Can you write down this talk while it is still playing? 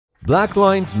Black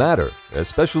lines matter,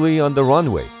 especially on the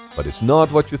runway, but it's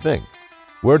not what you think.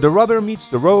 Where the rubber meets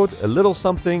the road, a little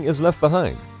something is left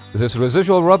behind. This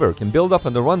residual rubber can build up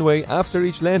on the runway after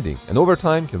each landing and over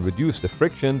time can reduce the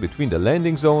friction between the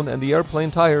landing zone and the airplane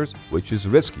tires, which is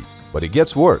risky. But it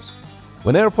gets worse.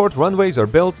 When airport runways are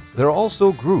built, they're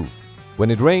also grooved. When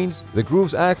it rains, the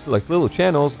grooves act like little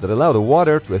channels that allow the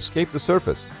water to escape the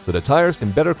surface, so the tires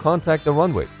can better contact the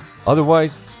runway.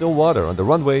 Otherwise, still water on the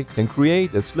runway can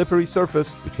create a slippery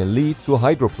surface which can lead to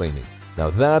hydroplaning.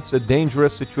 Now that's a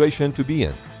dangerous situation to be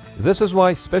in. This is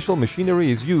why special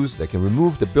machinery is used that can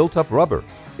remove the built-up rubber.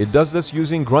 It does this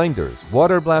using grinders,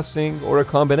 water blasting, or a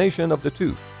combination of the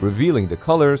two, revealing the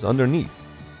colors underneath.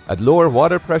 At lower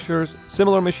water pressures,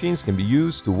 similar machines can be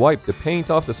used to wipe the paint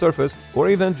off the surface or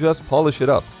even just polish it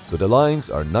up so the lines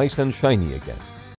are nice and shiny again.